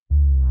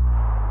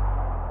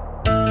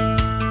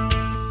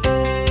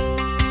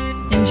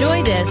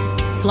this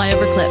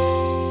flyover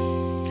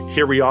clip.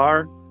 Here we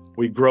are.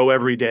 We grow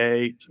every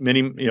day.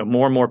 Many,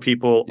 more and more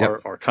people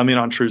are coming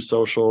on Truth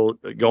Social,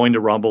 going to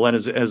Rumble. And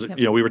as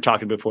we were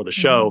talking before the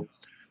show,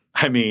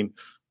 I mean,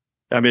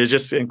 it's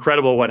just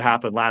incredible what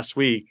happened last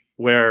week,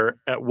 where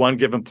at one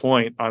given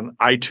point on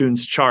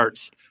iTunes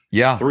charts,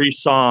 3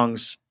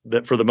 songs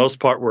that for the most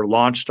part were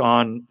launched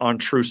on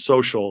Truth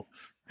Social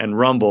and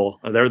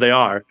Rumble. There they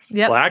are.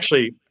 Yep. Well,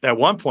 actually, at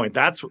one point,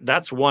 that's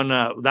when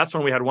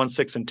we had 1,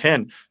 6, and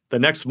 10. The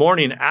next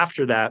morning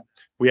after that,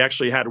 we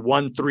actually had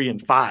 1, 3,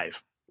 and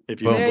 5.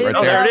 If you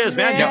there it is,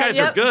 man. You guys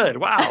are good.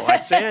 Wow. I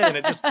say it and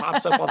it just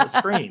pops up on the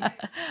screen.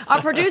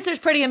 Our producer's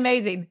pretty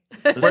amazing.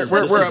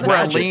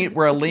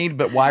 We're a lean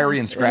but wiry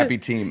and scrappy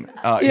team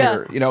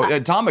here.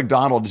 Tom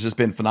McDonald has just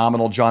been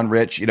phenomenal. John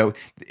Rich,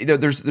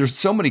 there's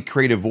so many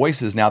creative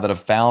voices now that have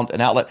found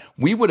an outlet.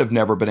 We would have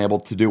never been able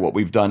to do what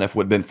we've done if it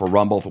would have been for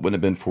Rumble, if it wouldn't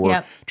have been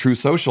for True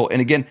Social.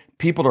 And again,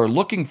 people are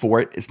looking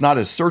for it. It's not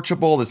as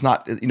searchable. It's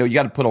not, you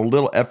got to put a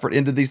little effort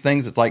into these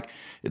things. It's like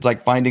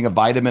finding a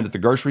vitamin at the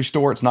grocery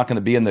store. It's not going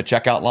to be in the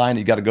checkout line.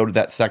 You got to go to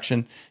that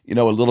section,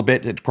 a little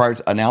bit. It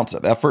requires an ounce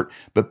of effort,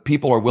 but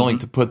people are willing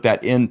to put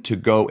that in to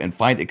go and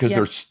find it because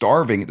they're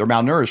starving. They're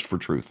malnourished for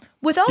truth.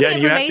 With all the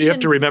information, you have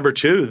to remember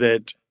too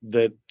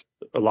that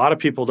a lot of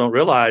people don't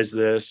realize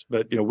this,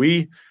 but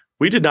we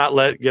did not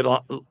let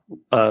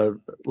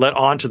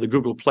onto the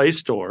Google Play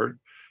Store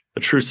the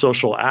Truth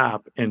Social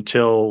app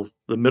until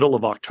the middle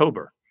of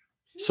October.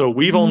 So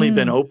we've only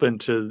been open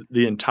to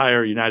the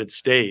entire United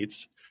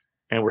States.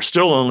 And we're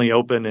still only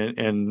open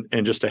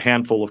in just a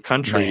handful of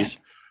countries.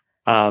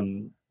 But,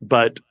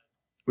 that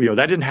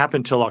didn't happen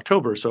until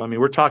October. So,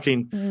 we're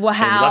talking in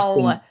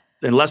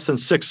less than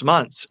 6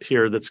 months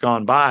here that's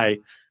gone by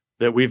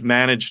that we've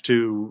managed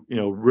to,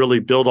 really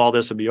build all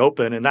this and be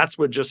open. And that's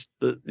with just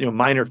the,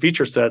 minor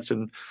feature sets.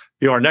 And,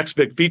 our next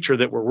big feature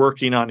that we're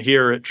working on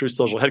here at Truth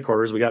Social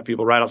headquarters, we got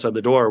people right outside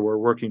the door. We're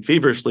working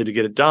feverishly to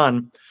get it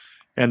done.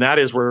 And that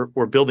is we're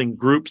building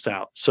groups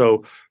out.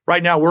 So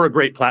right now we're a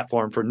great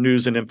platform for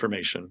news and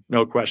information,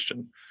 no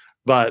question.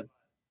 But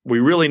we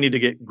really need to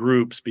get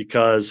groups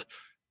because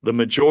the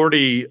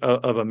majority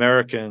of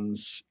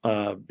Americans,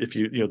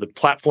 the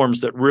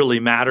platforms that really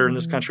matter in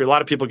this country, a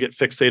lot of people get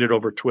fixated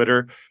over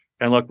Twitter.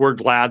 And look, we're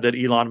glad that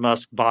Elon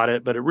Musk bought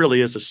it, but it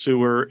really is a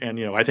sewer. And,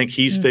 I think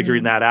he's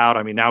figuring that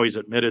out. Now he's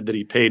admitted that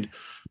he paid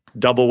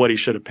double what he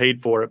should have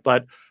paid for it.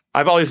 But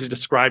I've always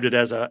described it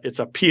as it's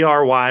a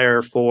PR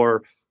wire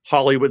for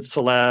Hollywood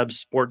celebs,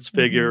 sports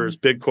figures,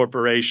 big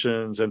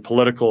corporations, and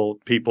political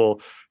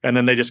people, and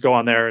then they just go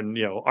on there and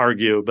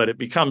argue. But it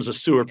becomes a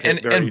sewer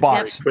pit and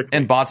bots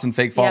and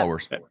fake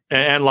followers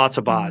and lots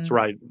of bots,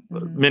 right?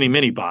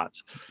 Many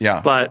bots. Yeah.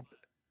 But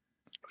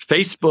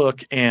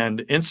Facebook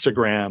and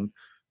Instagram,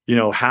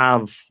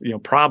 have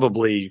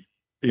probably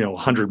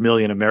 100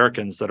 million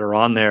Americans that are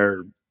on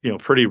there,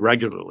 pretty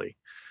regularly.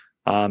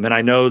 And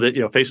I know that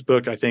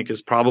Facebook, I think,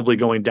 is probably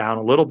going down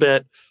a little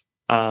bit.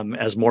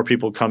 As more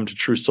people come to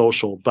Truth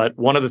Social. But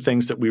one of the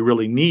things that we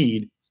really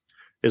need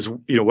is,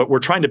 what we're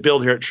trying to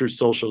build here at Truth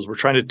Social is we're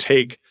trying to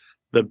take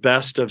the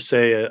best of,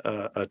 say,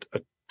 a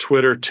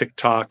Twitter,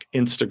 TikTok,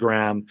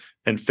 Instagram,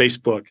 and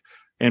Facebook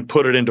and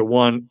put it into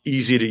one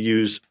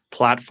easy-to-use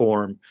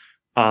platform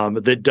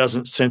that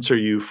doesn't censor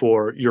you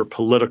for your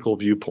political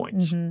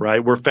viewpoints,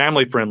 right? We're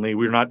family-friendly.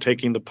 We're not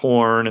taking the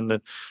porn and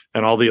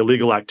all the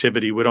illegal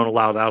activity. We don't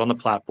allow that on the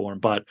platform.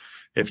 But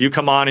if you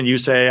come on and you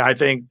say, I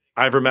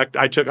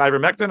took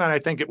ivermectin and I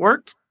think it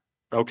worked.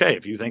 Okay.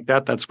 If you think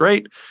that, that's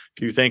great.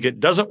 If you think it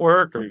doesn't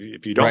work, or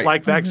if you don't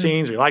like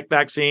vaccines, or you like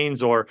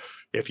vaccines, or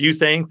if you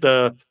think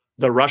the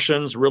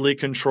Russians really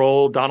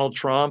control Donald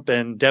Trump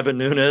and Devin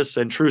Nunes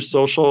and Truth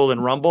Social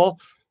and Rumble,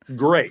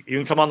 great. You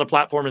can come on the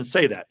platform and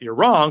say that. You're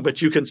wrong,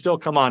 but you can still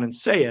come on and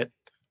say it.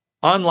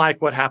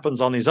 Unlike what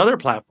happens on these other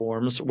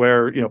platforms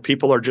where,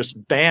 people are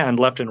just banned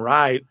left and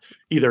right,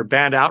 either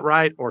banned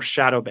outright or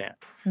shadow banned.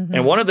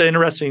 And one of the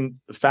interesting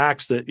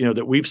facts that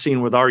that we've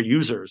seen with our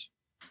users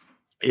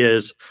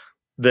is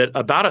that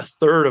about a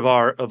third of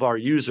our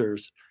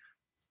users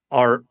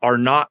are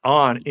not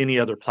on any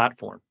other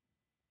platform.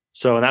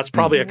 So, and that's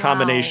probably a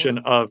combination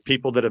of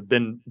people that have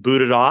been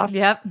booted off,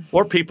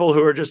 or people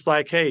who are just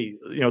like, hey,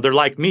 they're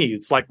like me.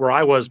 It's like where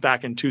I was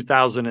back in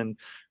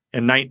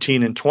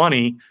 2019 and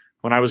 20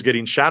 when I was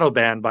getting shadow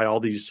banned by all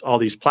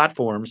these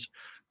platforms.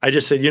 I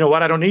just said, you know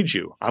what, I don't need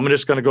you. I'm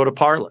just going to go to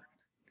Parler.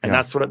 And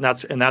that's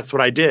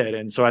what I did.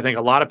 And so I think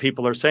a lot of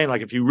people are saying,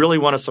 like, if you really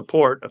want to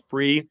support a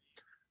free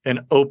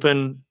and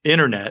open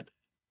internet,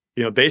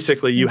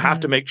 basically you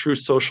have to make Truth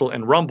Social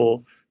and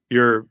Rumble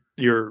your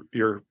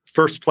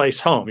first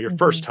place home, your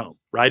first home,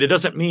 right? It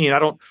doesn't mean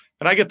and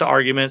I get the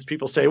arguments.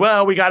 People say,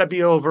 well, we got to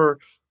be over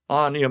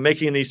on,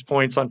 making these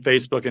points on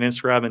Facebook and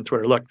Instagram and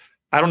Twitter. Look,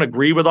 I don't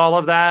agree with all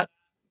of that.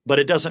 But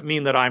it doesn't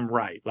mean that I'm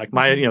right. Like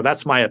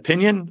that's my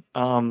opinion.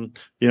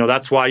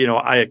 That's why,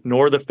 I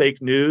ignore the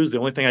fake news. The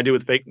only thing I do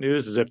with fake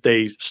news is if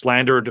they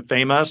slander or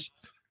defame us,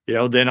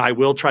 then I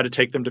will try to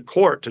take them to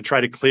court to try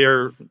to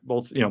clear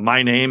both,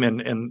 my name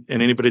and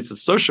anybody that's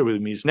associated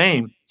with me's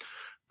name.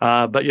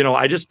 But,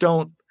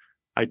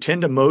 I I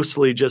tend to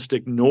mostly just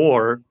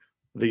ignore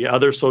the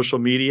other social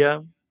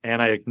media,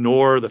 and I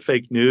ignore the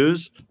fake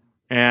news.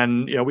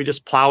 And, we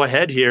just plow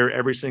ahead here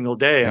every single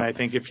day. Yep. And I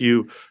think if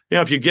you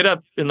get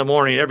up in the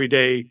morning every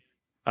day,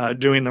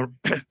 doing the,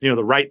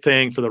 the right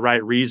thing for the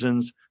right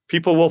reasons,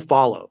 people will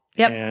follow.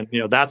 Yep. And,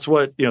 that's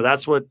what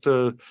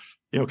kind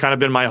of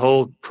been my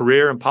whole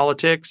career in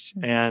politics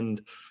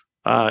and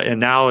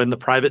now in the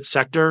private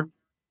sector.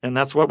 And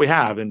that's what we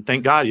have. And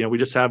thank God, we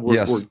just have,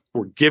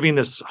 we're giving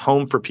this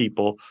home for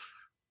people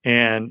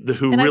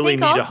who really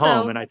need a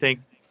home. And I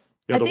think,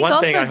 the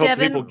one thing I hope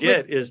people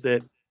get is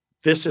that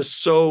this is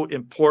so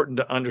important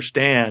to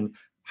understand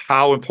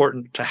how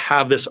important to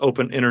have this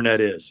open internet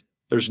is.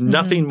 There's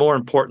nothing more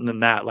important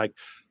than that.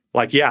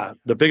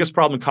 The biggest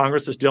problem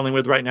Congress is dealing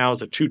with right now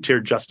is a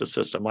two-tiered justice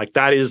system.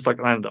 That is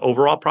the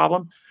overall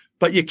problem.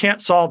 But you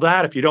can't solve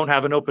that if you don't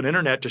have an open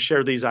internet to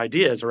share these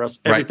ideas, or else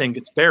everything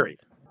gets buried.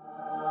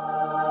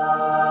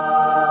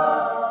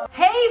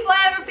 Hey,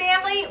 Flyover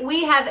family,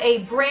 we have a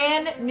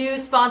brand new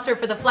sponsor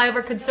for the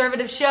Flyover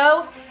Conservative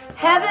Show,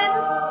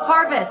 Heaven's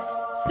Harvest.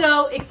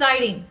 So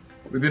exciting.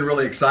 We've been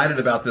really excited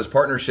about this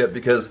partnership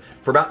because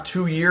for about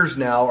 2 years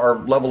now, our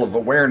level of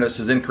awareness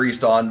has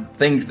increased on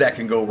things that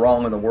can go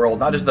wrong in the world.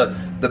 Not just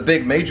the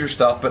big major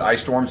stuff, but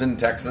ice storms in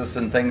Texas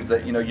and things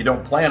that, you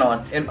don't plan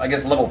on. And I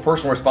guess a level of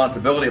personal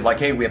responsibility of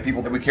hey, we have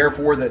people that we care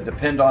for that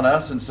depend on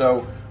us. And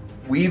so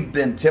we've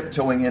been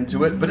tiptoeing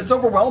into it, but it's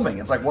overwhelming.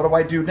 It's what do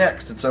I do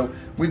next? And so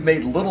we've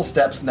made little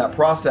steps in that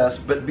process,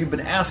 but we've been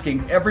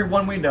asking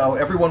everyone we know,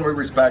 everyone we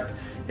respect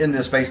in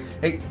this space,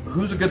 hey,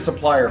 who's a good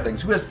supplier of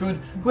things? Who has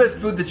food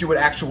that you would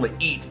actually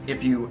eat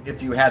if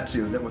you had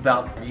to, that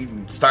without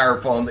eating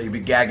styrofoam that you'd be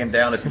gagging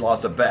down if you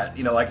lost a bet?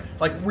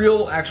 Like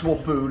real actual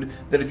food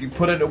that if you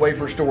put it away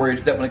for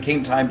storage, that when it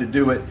came time to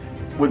do it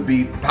would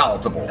be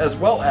palatable, as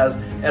well as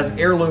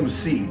heirloom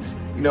seeds.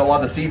 A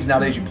lot of the seeds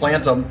nowadays, you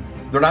plant them,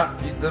 they're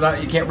not.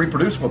 You can't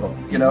reproduce with them.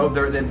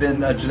 They've been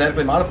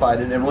genetically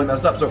modified and really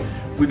messed up. So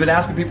we've been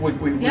asking people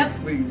we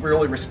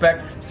really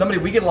respect. Somebody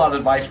we get a lot of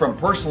advice from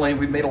personally.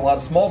 We've made a lot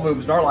of small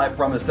moves in our life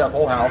from is Seth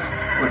Holhouse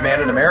with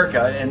Man in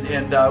America, and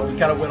we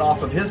kind of went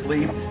off of his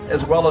lead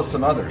as well as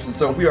some others. And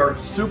so we are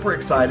super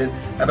excited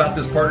about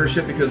this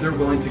partnership because they're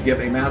willing to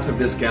give a massive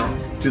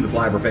discount to the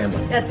Flyover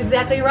family. That's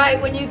exactly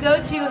right. When you go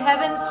to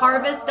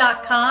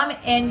heavensharvest.com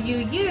and you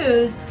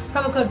use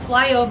promo code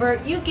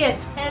FLYOVER, you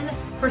get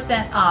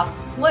 10% off.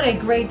 What a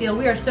great deal.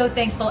 We are so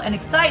thankful and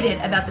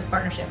excited about this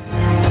partnership.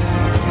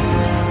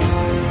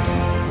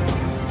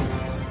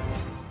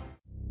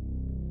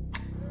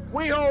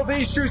 We hold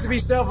these truths to be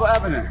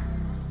self-evident.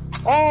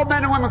 All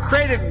men and women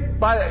created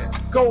by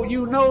go.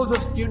 You know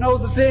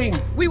the thing.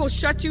 We will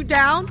shut you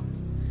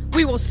down.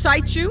 We will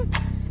cite you,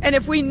 and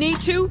if we need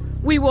to,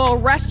 we will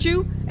arrest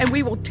you and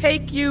we will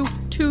take you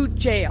to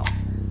jail.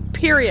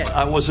 Period.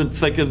 I wasn't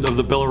thinking of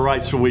the Bill of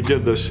Rights when we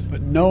did this.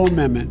 But no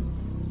amendment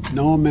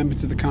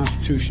to the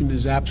Constitution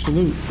is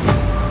absolute.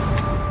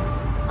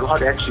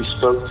 God actually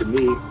spoke to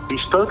me. He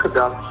spoke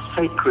about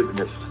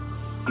sacredness.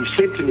 He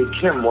said to me,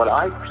 Kim, what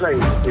I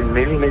place in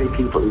many, many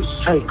people is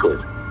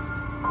sacred.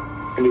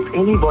 And if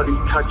anybody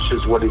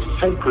touches what is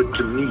sacred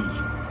to me,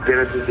 then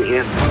it is the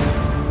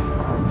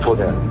end for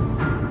them.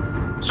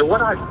 So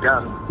what I've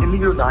done in the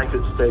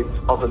United States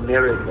of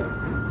America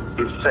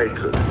is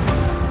sacred.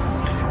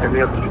 And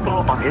there are people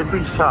on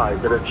every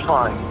side that are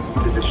trying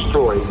to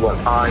destroy what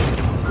I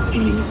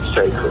deem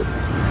sacred.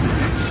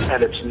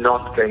 And it's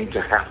not going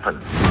to happen.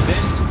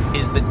 This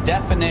is the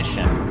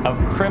definition of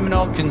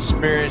criminal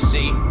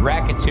conspiracy,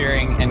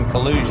 racketeering, and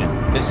collusion.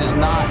 This is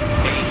not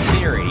a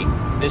theory.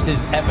 This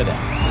is evidence.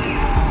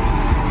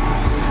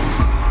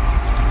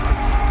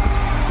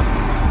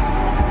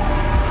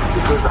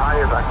 Because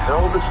I have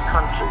upheld this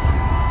country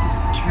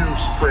to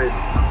spread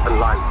a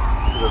light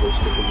to the rest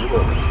of the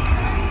world.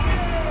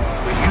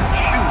 When you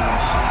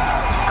choose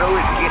to go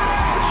against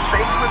the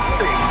sacred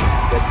thing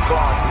that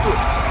God put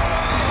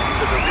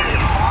into the very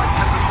heart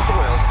and the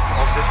soil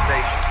of this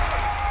nation,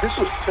 this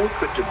was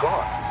sacred to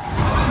God.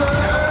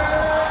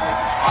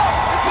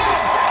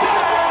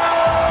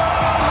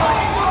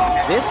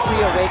 This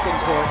Reawaken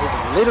tour is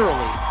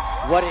literally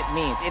what it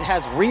means. It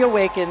has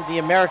reawakened the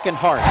American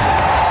heart.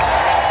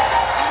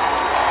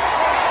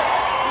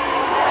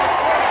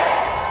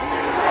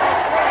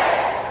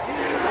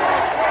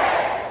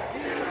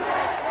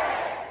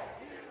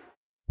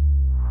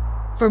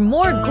 For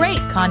more great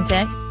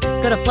content,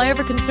 go to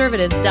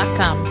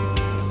flyoverconservatives.com.